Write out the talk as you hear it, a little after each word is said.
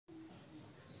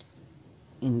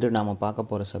இன்று நாம் பார்க்க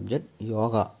போகிற சப்ஜெக்ட்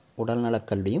யோகா, உடல்நலக்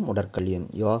கல்வியும் உடற்கல்வியும்.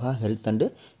 Yoga, health and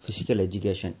physical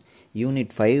education.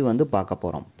 Unit 5 பார்க்க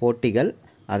போகிறோம். போட்டிகள்,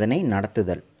 அதனை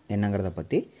நடத்துதல் என்னங்கிறத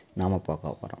பற்றி நாம்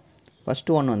பார்க்க போகிறோம்.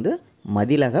 ஃபஸ்ட்டு ஒன்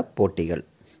மதிலக போட்டிகள்.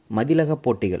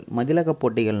 மதிலக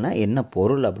போட்டிகள்னால் என்ன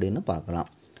பொருள் அப்படின்னு பார்க்கலாம்.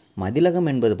 மதிலகம்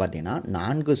என்பது பார்த்திங்கன்னா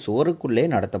 4 சுவருக்குள்ளே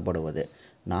நடத்தப்படுவது.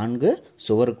 4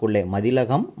 சுவருக்குள்ளே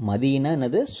மதிலகம், மதினா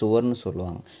என்னது, சுவர்னு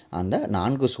சொல்லுவாங்க. அந்த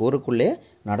 4 சுவருக்குள்ளே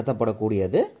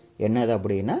நடத்தப்படக்கூடியது என்னது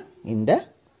அப்படின்னா இந்த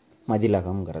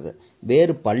மதிலகம்ங்கிறது.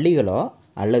 வேறு பள்ளிகளோ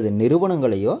அல்லது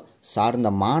நிறுவனங்களையோ சார்ந்த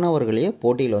மாணவர்களையோ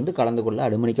போட்டியில் கலந்து கொள்ள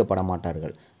அனுமதிக்கப்பட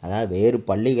மாட்டார்கள். அதாவது வேறு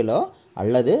பள்ளிகளோ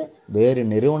அல்லது வேறு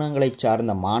நிறுவனங்களை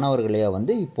சார்ந்த மாணவர்களையோ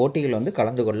இப்போட்டிகள்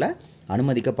கலந்து கொள்ள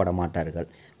அனுமதிக்கப்பட மாட்டார்கள்.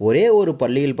 ஒரே ஒரு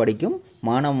பள்ளியில் படிக்கும்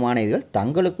மாணவ மாணவிகள்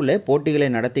தங்களுக்குள்ளே போட்டிகளை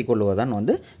நடத்தி கொள்வதுதான்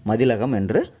மதிலகம்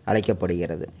என்று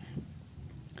அழைக்கப்படுகிறது.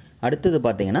 அடுத்தது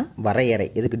பார்த்திங்கன்னா வரையறை.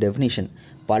 இதுக்கு டெஃபினிஷன்: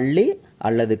 பள்ளி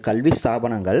அல்லது கல்வி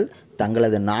ஸ்தாபனங்கள்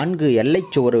தங்களது 4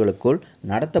 எல்லைச் சுவர்களுக்குள்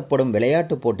நடத்தப்படும்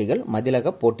விளையாட்டுப் போட்டிகள்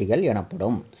மதிலக போட்டிகள்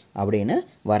எனப்படும் அப்படின்னு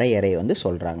வரையறை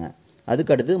சொல்கிறாங்க.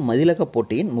 அதுக்கடுத்து மதிலக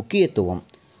போட்டியின் முக்கியத்துவம்: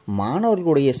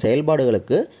 மாணவர்களுடைய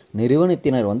செயல்பாடுகளுக்கு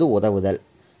நிறுவனத்தினர் உதவுதல்,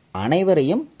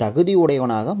 அனைவரையும்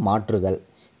தகுதியுடையவனாக மாற்றுதல்,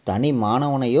 தனி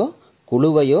மாணவனையோ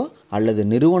குழுவையோ அல்லது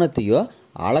நிறுவனத்தையோ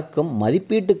அளக்கும்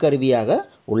மதிப்பீட்டு கருவியாக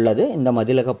உள்ளது இந்த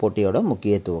மதிலக போட்டியோட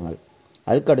முக்கியத்துவங்கள்.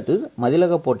 அதுக்கடுத்தது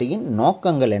மதிலக போட்டியின்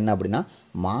நோக்கங்கள் என்ன அப்படின்னா,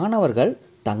 மாணவர்கள்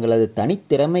தங்களது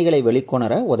தனித்திறமைகளை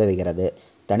வெளிக்கொணர உதவுகிறது,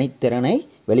 தனித்திறனை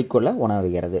வெளிக்கொள்ள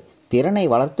உணவுகிறது, திறனை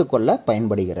வளர்த்து கொள்ள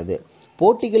பயன்படுகிறது,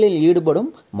 போட்டிகளில் ஈடுபடும்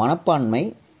மனப்பான்மை,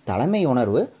 தலைமை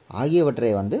உணர்வு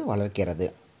ஆகியவற்றை வளர்க்கிறது.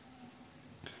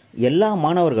 எல்லா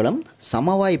மாணவர்களும்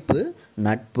சமவாய்ப்பு,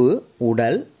 நட்பு,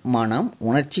 உடல், மனம்,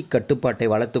 உணர்ச்சி கட்டுப்பாட்டை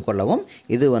வளர்த்து கொள்ளவும்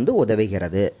இது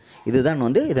உதவுகிறது. இதுதான்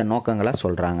இதை நோக்கங்களாக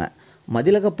சொல்கிறாங்க.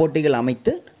 மதிலக போட்டிகள்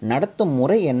அமைத்து நடத்தும்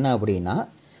முறை என்ன அப்படின்னா,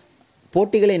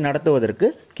 போட்டிகளை நடத்துவதற்கு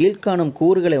கீழ்காணும்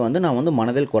கூறுகளை நாம்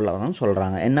மனதில் கொள்ளலாம்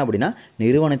சொல்கிறாங்க. என்ன அப்படின்னா,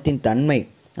 நிறுவனத்தின் தன்மை,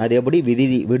 அது எப்படி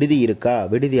விடுதி இருக்கா,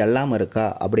 விடுதி அல்லாமல் இருக்கா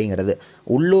அப்படிங்கிறது,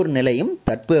 உள்ளூர் நிலையும்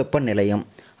தட்பவெப்ப நிலையும்,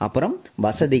 அப்புறம்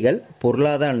வசதிகள்,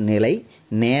 பொருளாதார நிலை,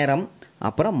 நேரம்,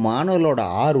 அப்புறம் மாணவர்களோட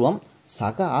ஆர்வம்,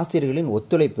 சக ஆசிரியர்களின்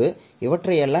ஒத்துழைப்பு,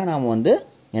 இவற்றையெல்லாம் நாம்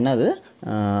என்னது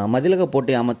மதிலக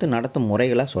போட்டி அமைத்து நடத்தும்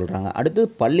முறைகளாக சொல்கிறாங்க. அடுத்து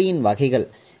பள்ளியின் வகைகள்.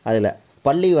 அதில்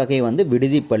பள்ளி வகை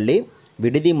விடுதி பள்ளி,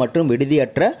 விடுதி மற்றும்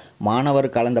விடுதியற்ற மாணவர்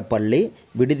கலந்த பள்ளி,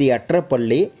 விடுதியற்ற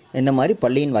பள்ளி, இந்த மாதிரி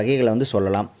பள்ளியின் வகைகளை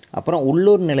சொல்லலாம். அப்புறம்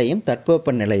உள்ளூர் நிலையும்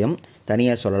தட்பவெப்ப நிலையும்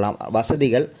தனியாக சொல்லலாம்.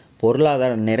 வசதிகள்,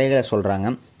 பொருளாதார நிறைகளை சொல்கிறாங்க.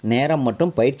 நேரம்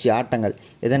மற்றும் பயிற்சி ஆட்டங்கள்,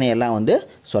 இதனையெல்லாம்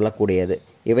சொல்லக்கூடியது.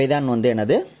 இவை தான்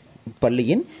என்னது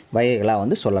பள்ளியின்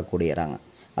வகைகளாக சொல்லக்கூடியறாங்க.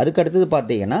 அதுக்கடுத்தது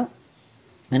பார்த்திங்கன்னா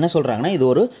என்ன சொல்கிறாங்கன்னா, இது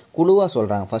ஒரு குழுவாக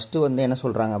சொல்கிறாங்க. ஃபஸ்ட்டு என்ன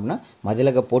சொல்கிறாங்க அப்படின்னா,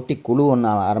 மதிலக போட்டி குழு ஒன்று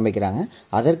ஆரம்பிக்கிறாங்க.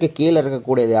 அதற்கு கீழே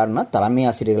இருக்கக்கூடியது யாருன்னா தலைமை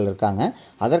ஆசிரியர்கள் இருக்காங்க.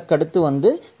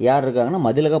 அதற்கடுத்து யார் இருக்காங்கன்னா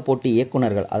மதிலக போட்டி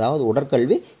இயக்குநர்கள், அதாவது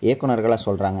உடற்கல்வி இயக்குநர்களாக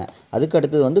சொல்கிறாங்க.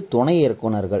 அதுக்கடுத்தது துணை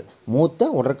இயக்குநர்கள், மூத்த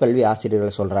உடற்கல்வி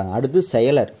ஆசிரியர்கள் சொல்கிறாங்க. அடுத்து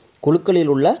செயலர்,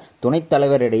 குழுக்களில் உள்ள துணைத்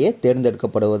தலைவரிடையே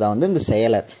தேர்ந்தெடுக்கப்படுவதாக இந்த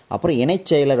செயலர். அப்புறம் இணைச்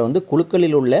செயலர்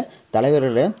குழுக்களில் உள்ள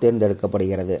தலைவர்களிடம்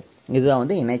தேர்ந்தெடுக்கப்படுகிறது.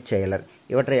 இதுதான் இணைச் செயலர்.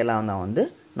 இவற்றையெல்லாம் தான்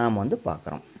நாம்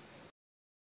பார்க்குறோம்.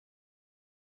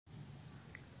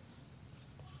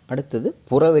 அடுத்தது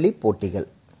புறவெளி போட்டிகள்.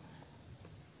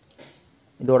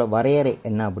 இதோட வரையறை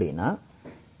என்ன அப்படின்னா,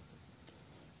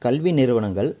 கல்வி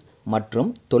நிறுவனங்கள்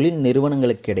மற்றும் தொழில்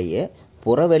நிறுவனங்களுக்கிடையே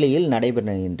புறவெளியில்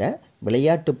நடைபெறுகின்ற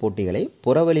விளையாட்டுப் போட்டிகளை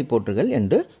புறவெளி போட்டிகள்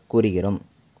என்று கூறுகிறோம்.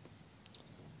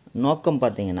 நோக்கம்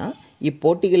பார்த்திங்கன்னா,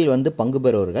 இப்போட்டிகளில் பங்கு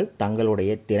பெறுவர்கள்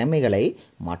தங்களுடைய திறமைகளை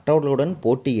மற்றவர்களுடன்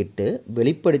போட்டியிட்டு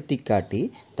வெளிப்படுத்தி காட்டி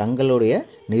தங்களுடைய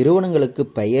நிறுவனங்களுக்கு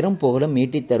பெயரும் புகழும்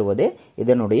ஈட்டித் தருவதே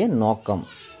இதனுடைய நோக்கம்.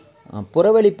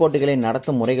 புறவெளி போட்டிகளை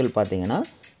நடத்தும் முறைகள் பார்த்திங்கன்னா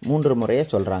 3 முறையாக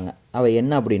சொல்கிறாங்க. அவை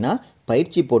என்ன அப்படின்னா,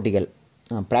 பயிற்சி போட்டிகள்,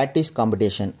 ப்ராக்டிஸ்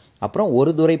காம்படிஷன், அப்புறம்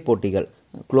ஒரு துறை போட்டிகள்,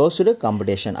 க்ளோஸ்டு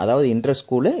காம்படிஷன், அதாவது இன்டர்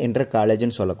ஸ்கூலு இன்டர்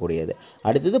காலேஜ்னு சொல்லக்கூடியது.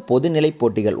 அடுத்தது பொதுநிலை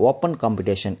போட்டிகள், ஓப்பன்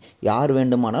காம்படிஷன், யார்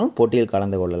வேண்டுமானாலும் போட்டியில்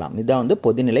கலந்து கொள்ளலாம். இதான்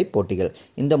பொதுநிலை போட்டிகள்.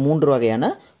 இந்த 3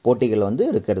 வகையான போட்டிகள்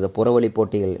இருக்கிறது. புறவெளி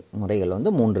போட்டிகள் முறைகள்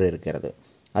 3 இருக்கிறது.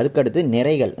 அதுக்கடுத்து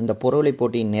நிறைகள். இந்த புறவெளி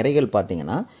போட்டியின் நிறைகள்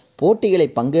பார்த்திங்கன்னா, போட்டிகளை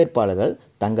பங்கேற்பாளர்கள்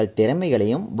தங்கள்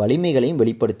திறமைகளையும் வலிமைகளையும்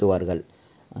வெளிப்படுத்துவார்கள்,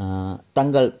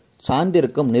 தங்கள்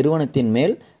சார்ந்திருக்கும் நிறுவனத்தின்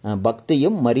மேல்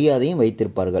பக்தியும் மரியாதையும்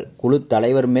வைத்திருப்பார்கள், குழு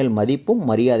தலைவர் மேல் மதிப்பும்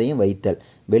மரியாதையும் வைத்தல்,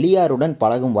 வெளியாருடன்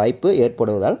பழகும் வாய்ப்பு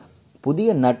ஏற்படுவதால்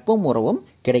புதிய நட்பும் உறவும்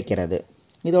கிடைக்கிறது.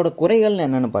 இதோட குறைகள்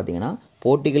என்னென்னு பார்த்தீங்கன்னா,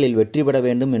 போட்டிகளில் வெற்றி பெற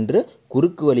வேண்டும் என்று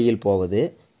குறுக்கு வழியில் போவது,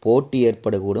 போட்டி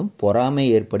ஏற்படக்கூடும் பொறாமை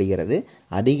ஏற்படுகிறது,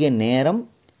 அதிக நேரம்,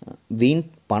 வீண்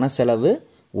பண செலவு,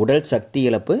 உடல் சக்தி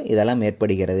இழப்பு இதெல்லாம்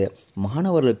ஏற்படுகிறது.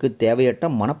 மாணவர்களுக்கு தேவையற்ற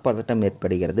மனப்பதட்டம்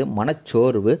ஏற்படுகிறது.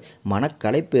 மனச்சோர்வு,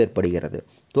 மனக்களைப்பு ஏற்படுகிறது.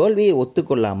 தோல்வியை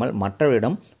ஒத்துக்கொள்ளாமல்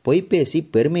மற்றவரிடம் பொய்பேசி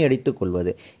பெருமை அடித்துக்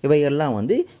கொள்வது, இவையெல்லாம்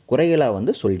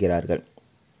குறைகளாக சொல்கிறார்கள்.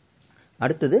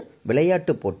 அடுத்தது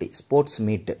விளையாட்டு போட்டி, ஸ்போர்ட்ஸ்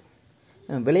மீட்டு.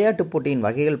 விளையாட்டு போட்டியின்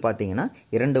வகைகள் பார்த்திங்கன்னா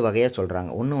 2 வகையாக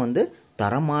சொல்கிறாங்க. ஒன்று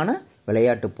தரமான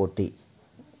விளையாட்டு போட்டி,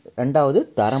 ரெண்டாவது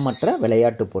தரமற்ற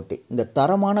விளையாட்டு போட்டி. இந்த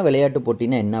தரமான விளையாட்டு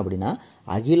போட்டினா என்ன அப்படின்னா,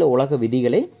 அகில உலக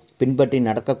விதிகளை பின்பற்றி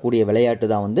நடக்கக்கூடிய விளையாட்டு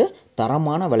தான்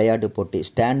தரமான விளையாட்டு போட்டி,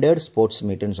 ஸ்டாண்டர்ட் ஸ்போர்ட்ஸ்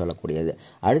மீட்டுன்னு சொல்லக்கூடியது.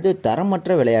 அடுத்து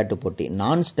தரமற்ற விளையாட்டு போட்டி,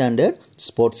 நான் ஸ்டாண்டர்ட்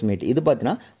ஸ்போர்ட்ஸ் மீட். இது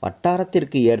பார்த்தீங்கன்னா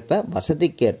வட்டாரத்திற்கு ஏற்ப,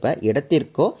 வசதிக்கேற்ப,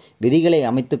 இடத்திற்கோ விதிகளை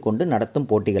அமைத்து கொண்டு நடத்தும்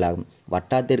போட்டிகளாகும்.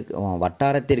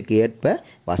 வட்டாரத்திற்கு ஏற்ப,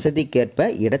 வசதிக்கேற்ப,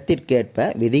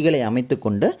 இடத்திற்கேற்ப விதிகளை அமைத்து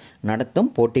கொண்டு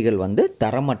நடத்தும் போட்டிகள்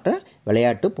தரமற்ற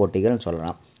விளையாட்டு போட்டிகள்னு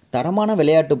சொல்லலாம். தரமான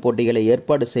விளையாட்டு போட்டிகளை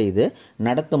ஏற்பாடு செய்து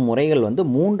நடத்தும் முறைகள்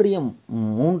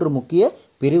 3 முக்கிய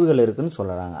பிரிவுகள் இருக்குன்னு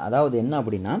சொல்கிறாங்க. அதாவது என்ன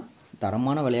அப்படின்னா,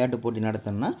 தரமான விளையாட்டு போட்டி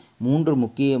நடத்தணும்னா 3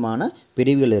 முக்கியமான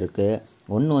பிரிவுகள் இருக்குது.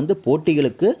 ஒன்று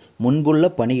போட்டிகளுக்கு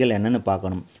முன்புள்ள பணிகள் என்னென்னு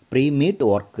பார்க்கணும், ப்ரீ மீட்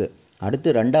ஒர்க்கு. அடுத்து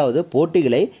 2வது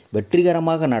போட்டிகளை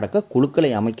வெற்றிகரமாக நடக்க குழுக்களை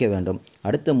அமைக்க வேண்டும்.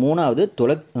 அடுத்து 3வது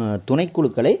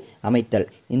துணைக்குழுக்களை அமைத்தல்.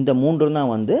 இந்த 3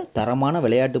 தான் தரமான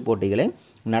விளையாட்டு போட்டிகளை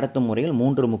நடத்தும் முறையில்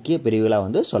 3 முக்கிய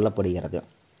பிரிவுகளாக சொல்லப்படுகிறது.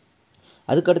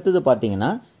 அதுக்கடுத்தது பார்த்திங்கன்னா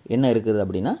என்ன இருக்குது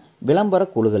அப்படின்னா, விளம்பர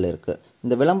குழுக்கள் இருக்குது.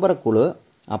 இந்த விளம்பர குழு,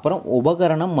 அப்புறம்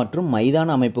உபகரணம் மற்றும் மைதான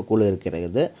அமைப்பு குழு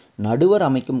இருக்கிறது, நடுவர்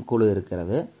அமைக்கும் குழு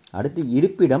இருக்கிறது, அடுத்து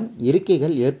இருப்பிடம்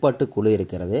இருக்கைகள் ஏற்பாட்டு குழு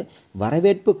இருக்கிறது,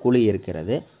 வரவேற்பு குழு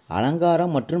இருக்கிறது,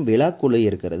 அலங்காரம் மற்றும் விழா குழு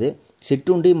இருக்கிறது,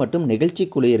 சிற்றுண்டி மற்றும் நிகழ்ச்சி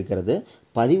குழு இருக்கிறது,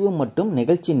 பதிவு மற்றும்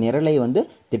நிகழ்ச்சி நிரலை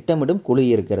திட்டமிடும் குழு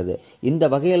இருக்கிறது. இந்த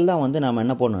வகையில் தான் நாம்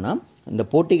என்ன பண்ணணும்னா, இந்த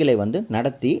போட்டிகளை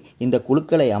நடத்தி இந்த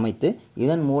குழுக்களை அமைத்து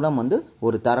இதன் மூலம்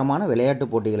ஒரு தரமான விளையாட்டு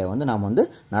போட்டிகளை நாம்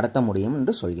நடத்த முடியும்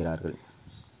என்று சொல்கிறார்கள்.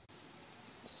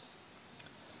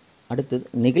 அடுத்தது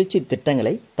நிகழ்ச்சி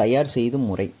திட்டங்களை தயார் செய்யும்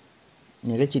முறை.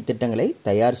 நிகழ்ச்சி திட்டங்களை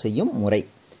தயார் செய்யும் முறை,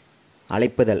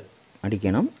 அழைப்புதல்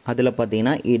அடிக்கணும். அதில்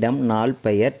பார்த்திங்கன்னா இடம், நாள்,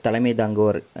 பெயர், தலைமை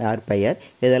தாங்குவோர் யார் பெயர்,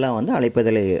 இதெல்லாம்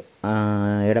அழைப்புதல்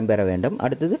இடம்பெற வேண்டும்.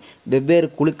 அடுத்தது வெவ்வேறு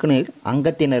குழுக்களில்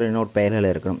அங்கத்தினரினோட பெயர்கள்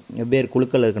இருக்கணும். வெவ்வேறு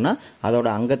குழுக்கள் இருக்குன்னா அதோட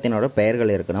அங்கத்தினோட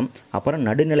பெயர்கள் இருக்கணும். அப்புறம்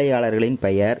நடுநிலையாளர்களின்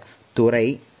பெயர், துறை,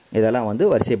 இதெல்லாம்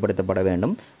வரிசைப்படுத்தப்பட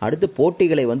வேண்டும். அடுத்து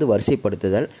போட்டிகளை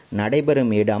வரிசைப்படுத்துதல்,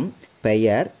 நடைபெறும் இடம்,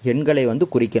 பெயர், எண்களை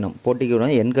குறிக்கணும்.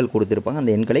 போட்டிக்கு எண்கள் கொடுத்துருப்பாங்க,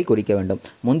 அந்த எண்களை குறிக்க வேண்டும்.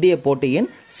 முந்தைய போட்டியின்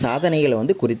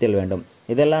சாதனைகளை குறித்தல் வேண்டும்.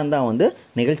 இதெல்லாம் தான்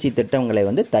நிகழ்ச்சி திட்டங்களை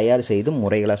தயார் செய்தும்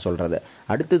முறைகளாக சொல்கிறது.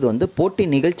 அடுத்தது போட்டி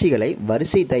நிகழ்ச்சிகளை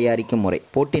வரிசை தயாரிக்கும் முறை.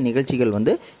 போட்டி நிகழ்ச்சிகள்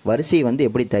வரிசை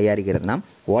எப்படி தயாரிக்கிறதுனா,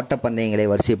 ஓட்டப்பந்தயங்களை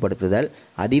வரிசைப்படுத்துதல்,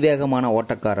 அதிவேகமான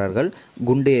ஓட்டக்காரர்கள்,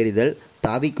 குண்டு எறிதல்,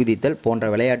 தாவி குதித்தல் போன்ற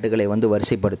விளையாட்டுகளை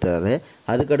வரிசைப்படுத்துறது.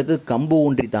 அதுக்கடுத்து கம்பு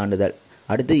ஊன்றி தாண்டுதல்,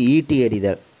 அடுத்து ஈட்டி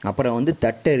எறிதல், அப்புறம்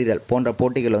தட்டு எறிதல் போன்ற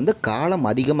போட்டிகள் காலம்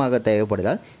அதிகமாக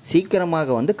தேவைப்படுதால்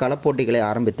சீக்கிரமாக களப்போட்டிகளை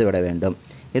ஆரம்பித்து விட வேண்டும்.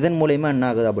 இதன் மூலயமா என்ன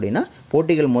ஆகுது அப்படின்னா,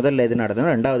 போட்டிகள் முதல்ல எது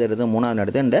நடத்தணும், 2வது எடுத்து 3வது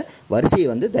நடத்து என்ற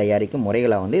வரிசையை தயாரிக்கும்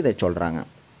முறைகளாக இதை சொல்கிறாங்க.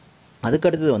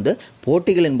 அதுக்கடுத்தது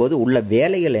போட்டிகளின் போது உள்ள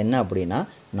வேலைகள் என்ன அப்படின்னா,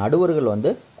 நடுவர்கள்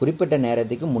குறிப்பிட்ட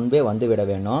நேரத்துக்கு முன்பே விட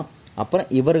வேணும். அப்புறம்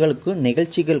இவர்களுக்கு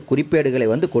நிகழ்ச்சிகள் குறிப்பேடுகளை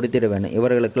கொடுத்துட வேண்டும்.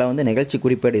 இவர்களுக்கெல்லாம் நிகழ்ச்சி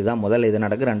குறிப்பேடு தான் முதல்ல இது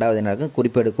நடக்கும், 2வது நடக்கும்,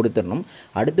 குறிப்பேடு கொடுத்துடணும்.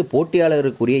 அடுத்து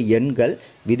போட்டியாளருக்குரிய எண்கள்,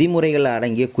 விதிமுறைகள்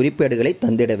அடங்கிய குறிப்பேடுகளை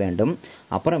தந்திட வேண்டும்.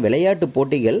 அப்புறம் விளையாட்டு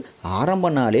போட்டிகள்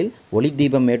ஆரம்ப நாளில் ஒளி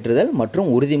தீபம் ஏற்றுதல்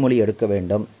மற்றும் உறுதிமொழி எடுக்க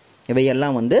வேண்டும்.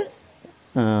 இவையெல்லாம்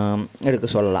எடுக்க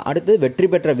சொல்லலாம். அடுத்து வெற்றி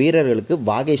பெற்ற வீரர்களுக்கு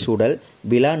வாகை சூடல்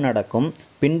விழா நடக்கும்.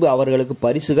 பின்பு அவர்களுக்கு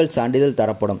பரிசுகள், சான்றிதழ்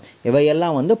தரப்படும்.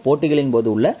 இவையெல்லாம் போட்டிகளின் போது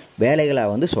உள்ள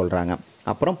வேலைகளாக சொல்கிறாங்க.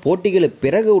 அப்புறம் போட்டிகளுக்கு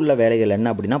பிறகு உள்ள வேலைகள் என்ன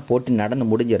அப்படின்னா, போட்டி நடந்து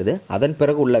முடிஞ்சிருது, அதன்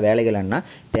பிறகு உள்ள வேலைகள் என்ன,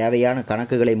 தேவையான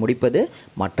கணக்குகளை முடிப்பது,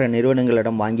 மற்ற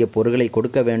நிறுவனங்களிடம் வாங்கிய பொருட்களை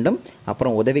கொடுக்க வேண்டும்,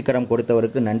 அப்புறம் உதவிக்கரம்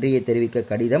கொடுத்தவருக்கு நன்றியை தெரிவிக்க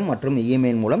கடிதம் மற்றும்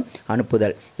இமெயில் மூலம்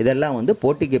அனுப்புதல். இதெல்லாம்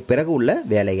போட்டிக்கு பிறகு உள்ள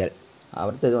வேலைகள்.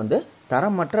 அடுத்தது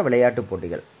தரமற்ற விளையாட்டு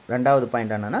போட்டிகள். 2வது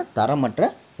பாயிண்ட் என்னன்னா, தரமற்ற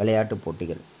விளையாட்டு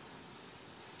போட்டிகள்.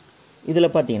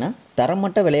 இதில் பார்த்தீங்கன்னா,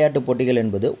 தரமற்ற விளையாட்டு போட்டிகள்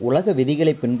என்பது உலக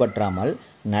விதிகளை பின்பற்றாமல்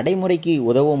நடைமுறைக்கு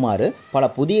உதவுமாறு பல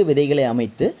புதிய விதிகளை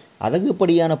அமைத்து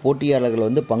அதகுப்படியான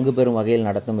போட்டியாளர்கள் பங்கு பெறும் வகையில்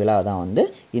நடத்தும் விழா தான்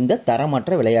இந்த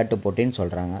தரமற்ற விளையாட்டு போட்டின்னு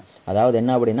சொல்கிறாங்க. அதாவது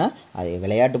என்ன அப்படின்னா, அது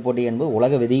விளையாட்டு போட்டி என்பது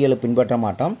உலக விதிகளை பின்பற்ற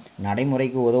மாட்டோம்,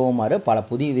 நடைமுறைக்கு உதவுமாறு பல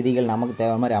புதிய விதிகள் நமக்கு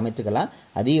தேவை மாதிரி அமைத்துக்கலாம்,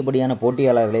 அதிகப்படியான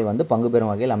போட்டியாளர்களை பங்கு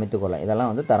பெறும் வகையில் அமைத்துக்கொள்ளலாம்.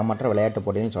 இதெல்லாம் தரமற்ற விளையாட்டு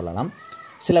போட்டின்னு சொல்லலாம்.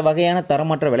 சில வகையான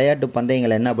தரமற்ற விளையாட்டு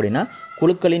பந்தயங்கள் என்ன அப்படின்னா,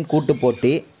 குழுக்களின் கூட்டு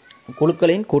போட்டி.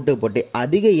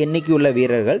 அதிக எண்ணிக்கையுள்ள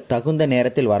வீரர்கள் தகுந்த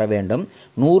நேரத்தில் வர வேண்டும்.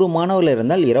 100 மாணவர்கள்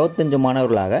இருந்தால் 25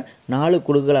 மாணவர்களாக 4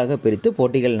 குழுக்களாக பிரித்து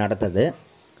போட்டிகள் நடத்தது.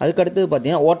 அதுக்கடுத்து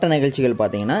பார்த்தீங்கன்னா ஓட்ட நிகழ்ச்சிகள்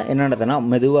பார்த்தீங்கன்னா என்ன நடத்துனா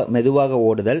மெதுவாக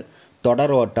ஓடுதல்,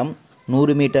 தொடர் ஓட்டம்,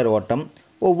 100 மீட்டர் ஓட்டம்.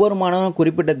 ஒவ்வொரு மாணவனும்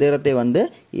குறிப்பிட்ட தூரத்தை வந்து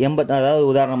அதாவது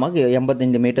உதாரணமாக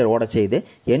 85 மீட்டர் ஓட செய்து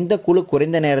எந்த குழு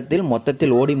குறைந்த நேரத்தில்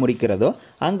மொத்தத்தில் ஓடி முடிக்கிறதோ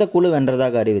அந்த குழு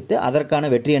வென்றதாக அறிவித்து அதற்கான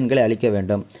வெற்றி எண்களை அளிக்க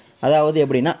வேண்டும். அதாவது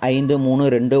எப்படின்னா 5, 3,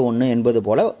 2, 1 என்பது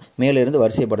போல மேலிருந்து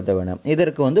வரிசைப்படுத்த வேண்டும்.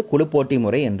 இதற்கு வந்து குழு போட்டி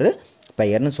முறை என்று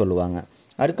பெயர்னு சொல்லுவாங்க.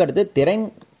 அதுக்கடுத்து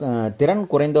திறன்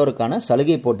குறைந்தோருக்கான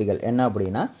சலுகை போட்டிகள் என்ன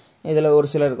அப்படின்னா, இதில் ஒரு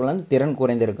சிலருக்கு வந்து திறன்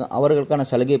குறைந்திருக்கும். அவர்களுக்கான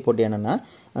சலுகை போட்டி என்னென்னா,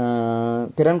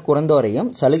 திறன்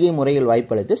குறைந்தோரையும் சலுகை முறையில்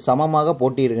வாய்ப்பளித்து சமமாக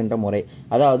போட்டியிடுகின்ற முறை.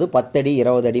 அதாவது 10 அடி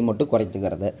 20 அடி மட்டும்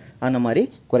குறைத்துக்கிறது, அந்த மாதிரி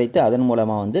குறைத்து அதன்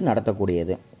மூலமாக வந்து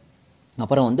நடத்தக்கூடியது.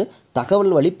 அப்புறம் வந்து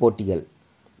தகவல் வழி போட்டிகள்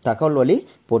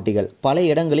பல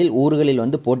இடங்களில் ஊர்களில்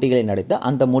வந்து போட்டிகளை நடத்த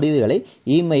அந்த முடிவுகளை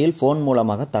இமெயில், ஃபோன்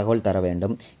மூலமாக தகவல் தர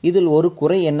வேண்டும். இதில் ஒரு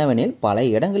குறை என்னவெனில் பல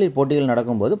இடங்களில் போட்டிகள்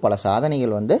நடக்கும்போது பல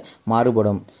சாதனைகள் வந்து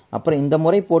மாறுபடும். அப்புறம் இந்த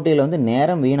முறை போட்டியில் வந்து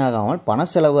நேரம் வீணாகாமல் பண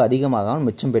செலவு அதிகமாகாமல்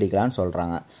மிச்சம் பிடிக்கலான்னு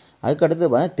சொல்கிறாங்க.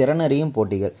 அதுக்கடுத்து திறனறியும்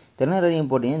போட்டிகள்.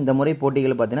 இந்த முறை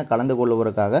போட்டிகள் பார்த்தீங்கன்னா கலந்து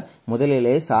கொள்வதற்காக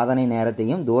முதலிலேயே சாதனை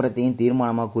நேரத்தையும் தூரத்தையும்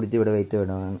தீர்மானமாக குறித்து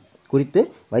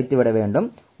வைத்துவிட வேண்டும்.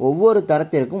 ஒவ்வொரு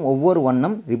தரத்திற்கும் ஒவ்வொரு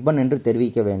வண்ணம் ரிப்பன் என்று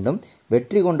தெரிவிக்க வேண்டும்.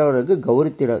 வெற்றி கொண்டவர்களுக்கு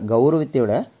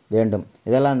கௌரவித்துவிட வேண்டும்.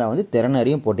 இதெல்லாம் தான் வந்து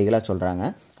திறனறியும் போட்டிகளாக சொல்கிறாங்க.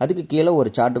 அதுக்கு கீழே ஒரு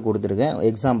சார்ட்டு கொடுத்துருக்கேன்.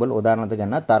 எக்ஸாம்பிள் உதாரணத்துக்கு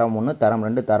என்ன, தரம் 1, தரம்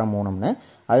 2, தரம் 3ன்னு.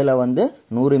 அதில் வந்து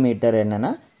 100 மீட்டர்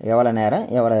என்னென்னா எவ்வளோ நேரம்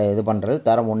எவ்வளோ இது பண்ணுறது,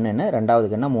 தரம் 1 என்ன,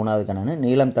 ரெண்டாவதுக்கு என்ன, மூணாவதுக்கு என்னென்னு,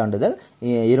 நீளம் தாண்டுதல்,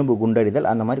 இரும்பு குண்டடிதல்,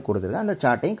 அந்த மாதிரி கொடுத்துருக்கேன். அந்த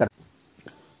சார்ட்டையும்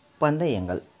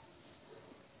பந்தயங்கள்.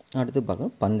 அடுத்து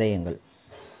பார்க்க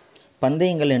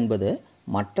பந்தயங்கள் என்பது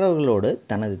மற்றவர்களோடு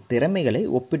தனது திறமைகளை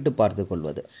ஒப்பிட்டு பார்த்து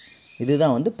கொள்வது.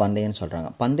 இதுதான் வந்து பந்தயம்னு சொல்கிறாங்க.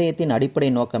 பந்தயத்தின் அடிப்படை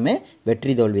நோக்கமே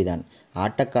வெற்றி தோல்விதான்.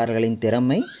 ஆட்டக்காரர்களின்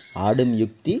திறமை, ஆடும்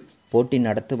யுக்தி, போட்டி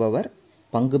நடத்துபவர்,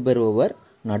 பங்கு பெறுபவர்,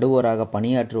 நடுவராக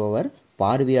பணியாற்றுபவர்,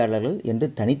 பார்வையாளர்கள் என்று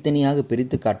தனித்தனியாக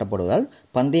பிரித்து காட்டப்படுவதால்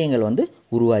பந்தயங்கள் வந்து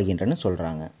உருவாகின்றன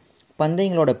சொல்கிறாங்க.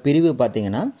 பந்தயங்களோட பிரிவு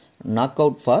பார்த்திங்கன்னா knock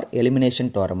out for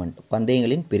elimination tournament.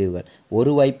 பந்தயங்களின் பிரிவுகள்: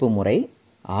 ஒரு வாய்ப்பு முறை,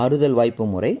 ஆறுதல் வாய்ப்பு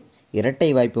முறை, இரட்டை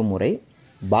வாய்ப்பு முறை,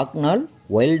 பாக்னால்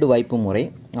வைல்டு வாய்ப்பு முறை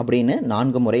அப்படின்னு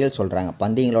 4 முறைகள் சொல்கிறாங்க.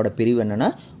 பந்தயங்களோட பிரிவு என்னென்னா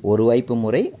ஒரு வாய்ப்பு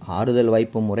முறை, ஆறுதல்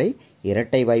வாய்ப்பு முறை,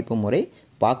 இரட்டை வாய்ப்பு முறை,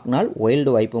 பாக்னால்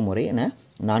வைல்டு வாய்ப்பு முறை என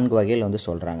 4 வகைகள் வந்து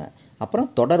சொல்கிறாங்க. அப்புறம்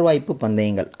தொடர் வாய்ப்பு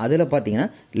பந்தயங்கள். அதில் பார்த்தீங்கன்னா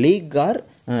லீக் ஆர்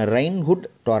ராபின்ஹுட்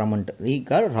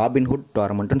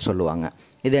டோர்னமெண்ட்டுன்னு சொல்லுவாங்க.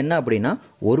 இது என்ன அப்படின்னா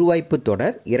ஒரு வாய்ப்பு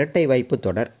தொடர், இரட்டை வாய்ப்பு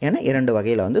தொடர் என 2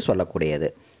 வகையில் வந்து சொல்லக்கூடியது.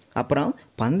 அப்புறம்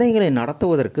பந்தயங்களை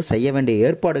நடத்துவதற்கு செய்ய வேண்டிய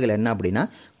ஏற்பாடுகள் என்ன அப்படின்னா,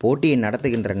 போட்டியை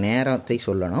நடத்துகின்ற நேரத்தை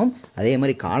சொல்லணும், அதே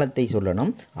மாதிரி காலத்தை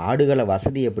சொல்லணும், ஆடுகள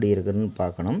வசதி எப்படி இருக்குதுன்னு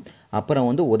பார்க்கணும், அப்புறம்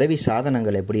வந்து உதவி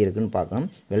சாதனங்கள் எப்படி இருக்குதுன்னு பார்க்கணும்,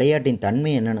 விளையாட்டின்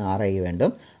தன்மை என்னென்னு ஆராய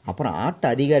வேண்டும், அப்புறம் ஆட்ட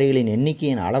அதிகாரிகளின்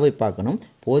எண்ணிக்கையின் அளவை பார்க்கணும்,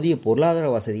 போதிய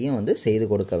பொருளாதார வசதியும் வந்து செய்து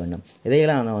கொடுக்க வேண்டும்.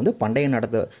 இதையெல்லாம் வந்து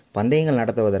பந்தயங்கள்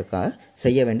நடத்துவதற்காக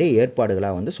செய்ய வேண்டிய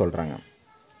ஏற்பாடுகளாக வந்து சொல்கிறாங்க.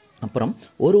 அப்புறம்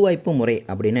ஒரு வாய்ப்பு முறை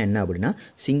அப்படின்னா என்ன அப்படின்னா,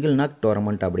 சிங்கிள் நாக்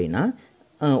டோர்னமெண்ட் அப்படின்னா,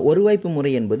 ஒரு வாய்ப்பு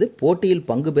முறை என்பது போட்டியில்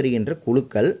பங்கு பெறுகின்ற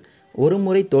குழுக்கள் ஒரு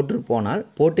முறை தோற்று போனால்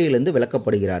போட்டியிலிருந்து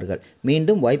விலக்கப்படுகிறார்கள்,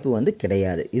 மீண்டும் வாய்ப்பு வந்து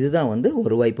கிடையாது. இதுதான் வந்து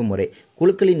ஒரு வாய்ப்பு முறை.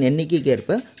 குழுக்களின் எண்ணிக்கைக்கு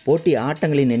ஏற்ப போட்டி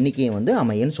ஆட்டங்களின் எண்ணிக்கையை வந்து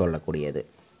அமையன்னு சொல்லக்கூடியது.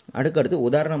 அடுத்தடுத்து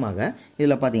உதாரணமாக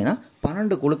இதில் பார்த்தீங்கன்னா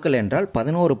 12 குழுக்கள் என்றால்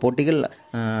 11 போட்டிகள்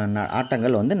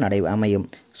ஆட்டங்கள் வந்து அமையும்.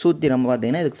 சூத்திரம்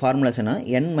பார்த்தீங்கன்னா இதுக்கு ஃபார்முலேஷனா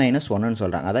n-1ன்னு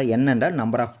சொல்கிறாங்க. அதாவது n என்றால்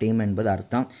நம்பர் ஆஃப் டீம் என்பது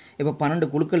அர்த்தம். இப்போ 12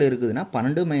 குழுக்கள் இருக்குதுன்னா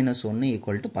 12 - 1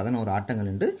 = 11 ஆட்டங்கள்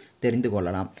என்று தெரிந்து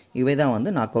கொள்ளலாம். இவை தான்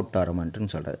வந்து நாக் அவுட்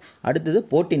டோர்னமெண்ட்னு சொல்கிறது. அடுத்தது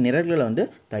போட்டி நிரல்களை வந்து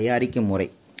தயாரிக்கும் முறை.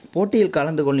 போட்டியில்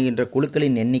கலந்து கொள்கின்ற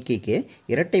குழுக்களின் எண்ணிக்கைக்கு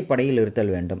இரட்டைப்படையில்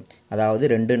இருத்தல் வேண்டும். அதாவது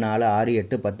 2, 4, 6,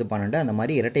 8, 10, 12 அந்த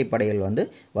மாதிரி இரட்டைப்படைகள் வந்து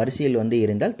வரிசையில் வந்து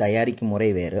இருந்தால் தயாரிக்கும் முறை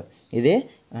வேறு. இதே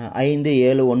 5,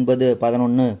 7, 9, 11,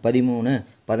 13, 15,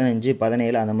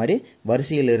 17 அந்த மாதிரி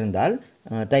வரிசையில் இருந்தால்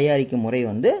தயாரிக்கும் முறை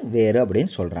வந்து வேறு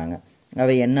அப்படின்னு சொல்கிறாங்க.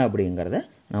 அவை என்ன அப்படிங்கிறத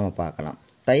நம்ம பார்க்கலாம்.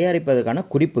 தயாரிப்பதற்கான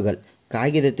குறிப்புகள்: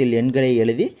 காகிதத்தில் எண்களை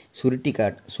எழுதி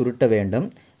சுருட்ட வேண்டும்.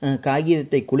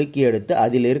 காகிதத்தை குலுக்கி எடுத்து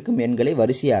அதில் இருக்கும் எண்களை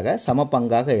வரிசையாக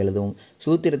சமபங்காக எழுதவும்.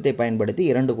 சூத்திரத்தை பயன்படுத்தி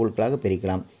 2 குழுக்களாக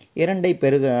பிரிக்கலாம்.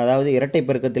 அதாவது இரட்டை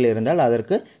பெருக்கத்தில் இருந்தால்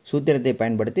அதற்கு சூத்திரத்தை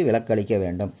பயன்படுத்தி விலக்களிக்க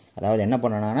வேண்டும். அதாவது என்ன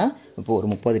பண்ணணும்னா, இப்போ ஒரு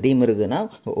 30 டீம் இருக்குதுன்னா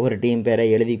ஒவ்வொரு டீம் பேரை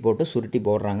எழுதி போட்டு சுருட்டி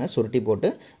போடுறாங்க. சுருட்டி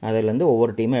போட்டு அதிலேருந்து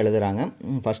ஒவ்வொரு டீமும் எழுதுகிறாங்க.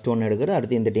 ஃபஸ்ட்டு ஒன்று எடுக்கிறது,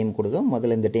 அடுத்து இந்த டீம் கொடுக்கும்,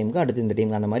 முதல்ல இந்த டீமுக்கு, அடுத்து இந்த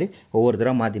டீமுக்கு, அந்த மாதிரி ஒவ்வொரு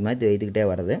தடவை மாற்றி வைத்துக்கிட்டே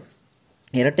வருது.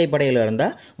 இரட்டைப்படையில்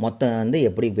இருந்தால் மொத்தம் வந்து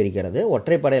எப்படி பிரிக்கிறது,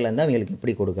 ஒற்றைப்படையில் இருந்தால் அவங்களுக்கு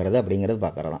எப்படி கொடுக்கறது அப்படிங்கிறது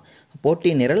பார்க்குறதான். போட்டி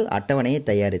நிரல் அட்டவணையை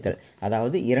தயாரித்தல்,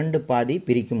 அதாவது 2 பாதி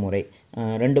பிரிக்கும் முறை.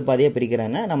 2 பாதியாக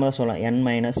பிரிக்கிறதுனா நம்ம தான் சொல்லலாம்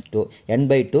n-2,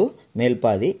 n/2 மேல்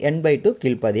பாதி, n/2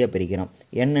 கீழ்பாதியாக பிரிக்கிறோம்.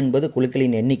 n என்பது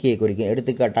குழுக்களின் எண்ணிக்கையை குறிக்கும்.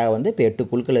 எடுத்துக்காட்டாக வந்து இப்போ 8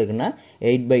 குழுக்கள் இருக்குன்னா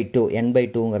 8/2,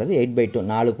 n/2ங்கிறது 8/2,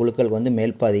 4 குழுக்கள் வந்து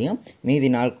மேல் பாதியும் மீதி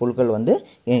 4 குழுக்கள் வந்து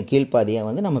கீழ்பாதியை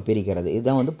வந்து நம்ம பிரிக்கிறது.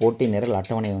 இதுதான் வந்து போட்டி நிரல்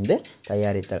அட்டவணை வந்து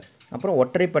தயாரித்தல். அப்புறம்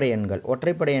ஒற்றைப்படை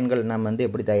எண்கள் நம்ம வந்து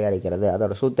எப்படி தயாரிக்கிறது,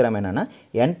 அதோட சூத்திரம் என்னென்னா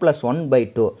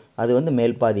n+1/2 அது வந்து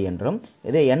மேல்பாதி என்றும்,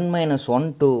 இதே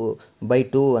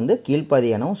n-1/2 வந்து கீழ்பாதி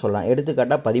எனவும் சொல்லலாம்.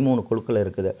 எடுத்துக்காட்டாக 13 குழுக்கள்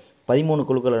இருக்குது. 13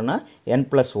 குழுக்கள்னா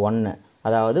n+1,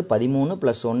 அதாவது 13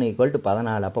 + 1 =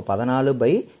 14. அப்போ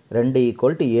 14/2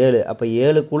 = 7. அப்போ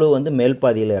 7 குழு வந்து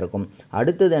மேல்பாதியில் இருக்கும்.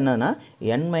 அடுத்தது என்னன்னா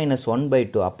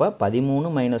n-1/2, அப்போ 13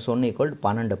 - 1 =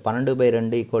 12.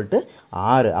 12/2 =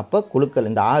 6. அப்போ குழுக்கள்,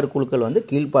 இந்த 6 குழுக்கள் வந்து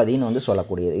கீழ்பாதின்னு வந்து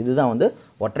சொல்லக்கூடியது. இதுதான் வந்து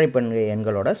ஒற்றைப்படை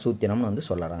எண்களோட சூத்திரம்னு வந்து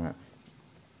சொல்கிறாங்க.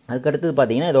 அதுக்கடுத்தது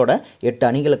பார்த்தீங்கன்னா இதோட 8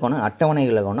 அணிகளுக்கான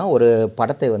அட்டவணைகளுக்கான ஒரு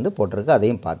படத்தை வந்து போட்டிருக்கு,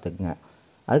 அதையும் பார்த்துக்குங்க.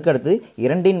 அதுக்கடுத்து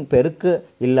 2 பெருக்கு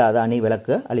இல்லாத அணி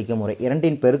விலக்கு அளிக்கும் முறை. 2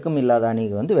 பெருக்கும் இல்லாத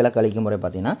அணிக்கு வந்து விலக்கு அளிக்கும் முறை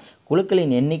பார்த்தீங்கன்னா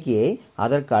குழுக்களின் எண்ணிக்கையை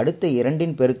அதற்கு அடுத்த 2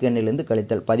 பெருக்கு எண்ணிலிருந்து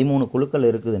கழித்தல். 13 குழுக்கள்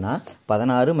இருக்குதுன்னா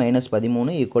 16 -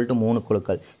 13 = 3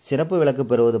 குழுக்கள். சிறப்பு விலக்கு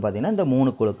பெறுவது பார்த்தீங்கன்னா இந்த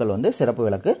 3 குழுக்கள் வந்து சிறப்பு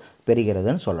விலக்கு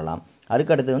பெறுகிறதுன்னு சொல்லலாம்.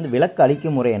 அதுக்கடுத்து வந்து விலக்கு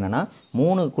அளிக்கும் முறை என்னன்னா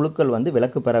 3 குழுக்கள் வந்து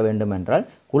விலக்கு பெற வேண்டும் என்றால்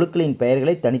குழுக்களின்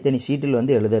பெயர்களை தனித்தனி சீட்டில்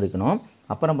வந்து எழுத இருக்கணும்.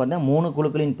 அப்புறம் பார்த்தா 3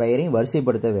 குழுக்களின் பெயரையும்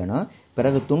வரிசைப்படுத்த வேணும்.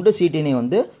 பிறகு துண்டு சீட்டினை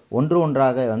வந்து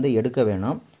ஒன்றாக வந்து எடுக்க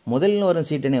வேணும். முதலில் வரும்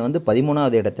சீட்டினை வந்து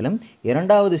 13வது இடத்திலும்,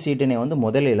 2வது சீட்டினை வந்து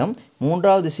முதலிலும்,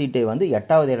 3வது சீட்டை வந்து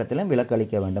 8வது இடத்திலும் விலக்கு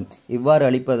அளிக்க வேண்டும். இவ்வாறு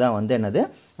அளிப்பதுதான் வந்து என்னது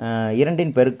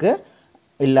 2 பெருக்கு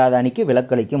இல்லாத அணிக்கு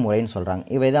விலக்களிக்கும் முறைன்னு சொல்கிறாங்க.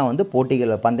 இவை தான் வந்து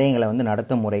பந்தயங்களை வந்து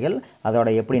நடத்தும் முறைகள், அதோட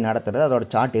எப்படி நடத்துறது, அதோட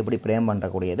சார்ட் எப்படி பிரேம்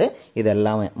பண்ணக்கூடியது, இது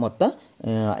எல்லாமே மொத்தம்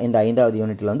இந்த 5வது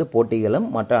யூனிட்டில் வந்து போட்டிகளும்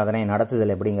மற்றும் அதனை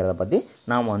நடத்துதல் எப்படிங்கிறத பற்றி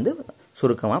நாம் வந்து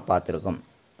சுருக்கமாக பார்த்துருக்கோம்.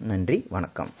 நன்றி,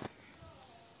 வணக்கம்.